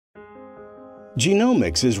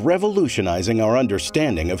Genomics is revolutionizing our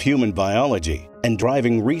understanding of human biology and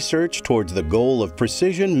driving research towards the goal of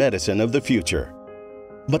precision medicine of the future.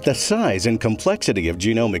 But the size and complexity of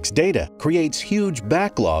genomics data creates huge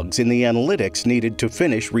backlogs in the analytics needed to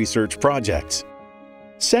finish research projects.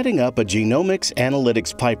 Setting up a genomics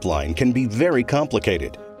analytics pipeline can be very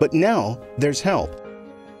complicated, but now there's help.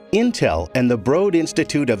 Intel and the Broad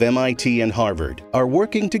Institute of MIT and Harvard are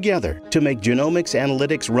working together to make genomics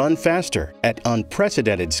analytics run faster at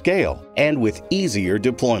unprecedented scale and with easier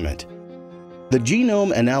deployment. The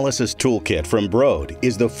Genome Analysis Toolkit from Broad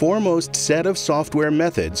is the foremost set of software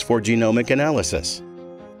methods for genomic analysis.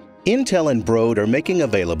 Intel and Broad are making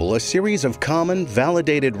available a series of common,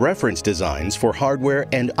 validated reference designs for hardware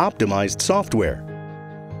and optimized software.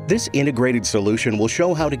 This integrated solution will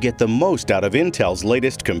show how to get the most out of Intel's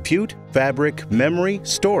latest compute, fabric, memory,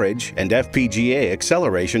 storage, and FPGA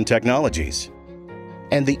acceleration technologies.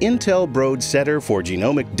 And the Intel Broad Center for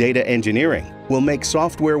Genomic Data Engineering will make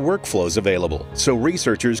software workflows available so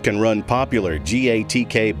researchers can run popular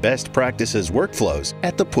GATK best practices workflows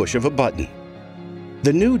at the push of a button.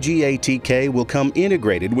 The new GATK will come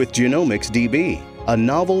integrated with Genomics DB, a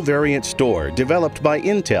novel variant store developed by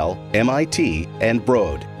Intel, MIT, and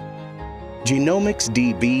Broad. Genomics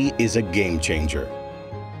DB is a game changer.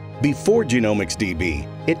 Before Genomics DB,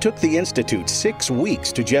 it took the Institute 6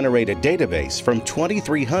 weeks to generate a database from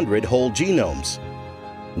 2,300 whole genomes.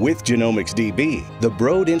 With Genomics DB, the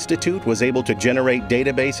Broad Institute was able to generate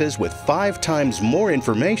databases with 5 times more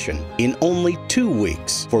information in only 2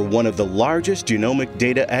 weeks for one of the largest genomic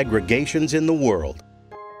data aggregations in the world.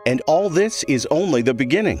 And all this is only the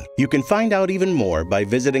beginning. You can find out even more by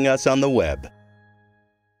visiting us on the web.